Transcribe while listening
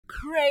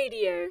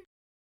Radio.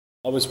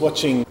 I was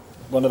watching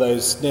one of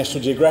those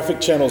National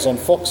Geographic channels on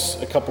Fox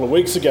a couple of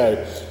weeks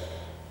ago,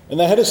 and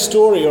they had a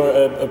story or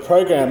a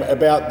program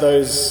about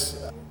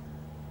those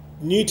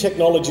new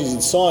technologies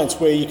in science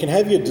where you can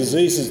have your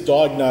diseases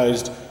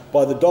diagnosed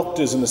by the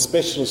doctors and the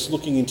specialists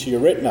looking into your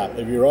retina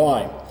of your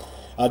eye.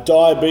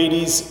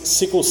 Diabetes,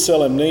 sickle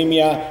cell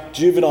anemia,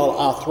 juvenile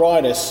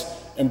arthritis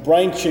and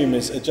brain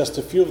tumours are just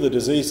a few of the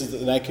diseases that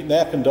they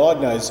now can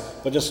diagnose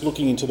by just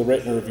looking into the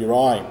retina of your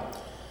eye.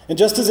 And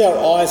just as our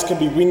eyes can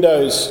be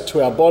windows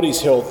to our body's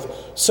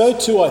health, so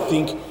too I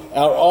think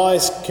our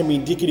eyes can be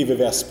indicative of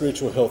our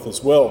spiritual health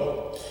as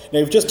well. Now,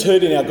 we've just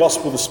heard in our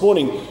gospel this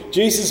morning,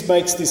 Jesus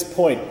makes this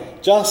point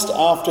just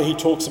after he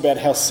talks about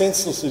how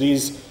senseless it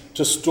is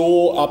to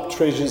store up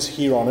treasures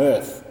here on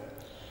earth.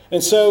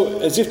 And so,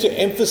 as if to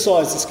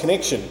emphasise this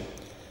connection,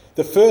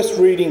 the first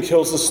reading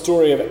tells the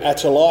story of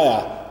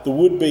Athaliah, the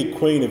would-be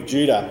queen of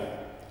Judah.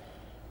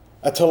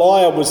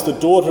 Athaliah was the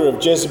daughter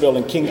of Jezebel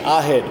and King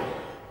Ahab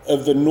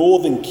of the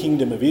northern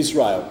kingdom of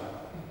Israel.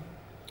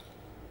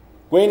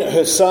 When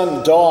her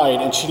son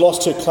died and she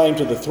lost her claim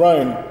to the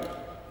throne,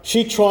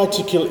 she tried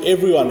to kill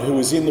everyone who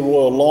was in the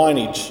royal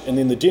lineage and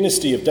in the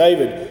dynasty of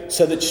David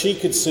so that she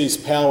could seize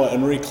power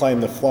and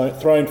reclaim the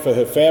throne for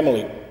her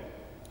family.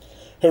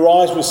 Her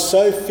eyes were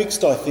so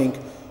fixed, I think,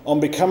 on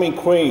becoming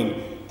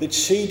queen that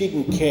she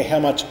didn't care how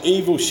much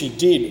evil she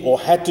did or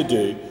had to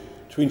do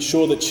to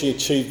ensure that she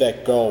achieved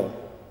that goal.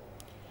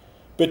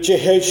 But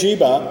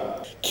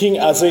Jehosheba, King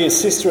Uzziah's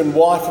sister and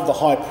wife of the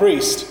high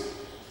priest,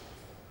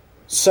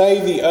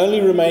 saved the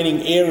only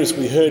remaining heir, as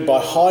we heard,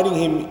 by hiding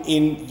him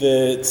in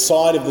the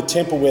side of the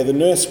temple where the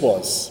nurse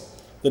was,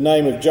 the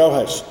name of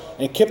Joash,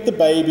 and kept the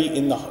baby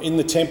in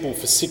the temple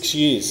for 6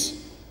 years.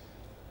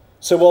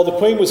 So while the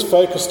queen was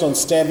focused on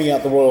stamping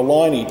out the royal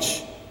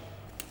lineage,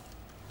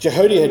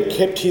 Jehoiada had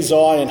kept his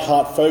eye and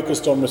heart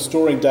focused on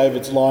restoring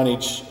David's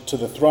lineage to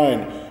the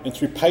throne, and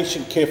through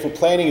patient, careful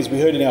planning, as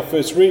we heard in our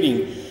first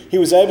reading, he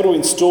was able to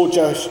install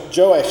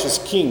Joash as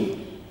king.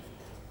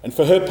 And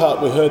for her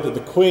part, we heard that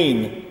the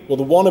queen, or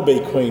the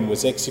wannabe queen,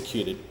 was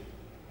executed.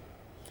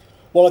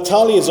 While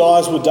Athaliah's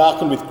eyes were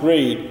darkened with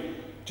greed,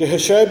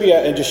 Jehoshaphat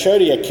and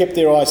Jehoiada kept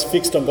their eyes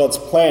fixed on God's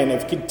plan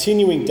of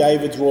continuing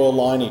David's royal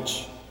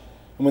lineage.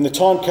 And when the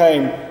time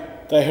came,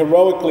 they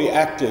heroically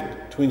acted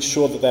to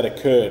ensure that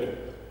occurred.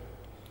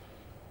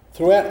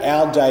 Throughout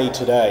our day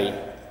today,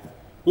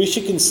 we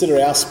should consider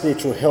our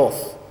spiritual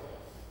health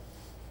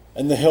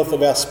and the health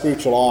of our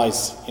spiritual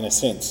eyes, in a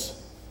sense.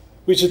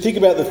 We should think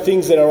about the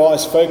things that our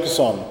eyes focus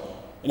on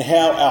and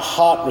how our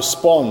heart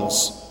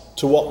responds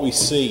to what we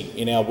see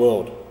in our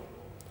world.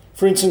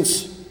 For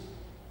instance,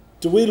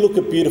 do we look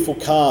at beautiful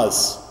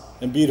cars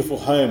and beautiful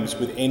homes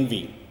with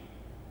envy?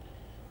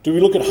 Do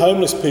we look at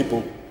homeless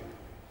people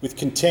with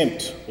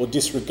contempt or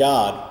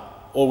disregard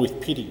or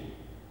with pity?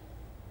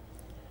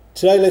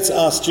 Today, let's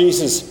ask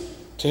Jesus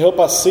to help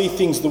us see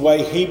things the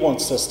way he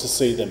wants us to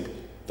see them,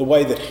 the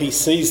way that he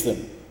sees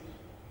them,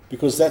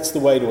 because that's the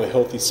way to a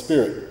healthy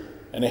spirit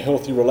and a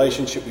healthy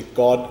relationship with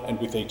God and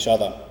with each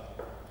other.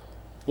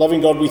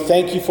 Loving God, we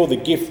thank you for the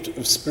gift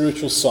of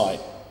spiritual sight.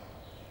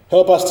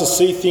 Help us to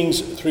see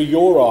things through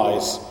your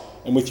eyes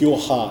and with your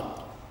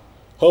heart.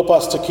 Help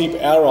us to keep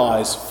our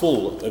eyes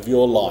full of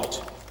your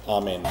light.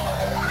 Amen.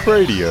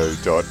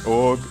 Radio.org.au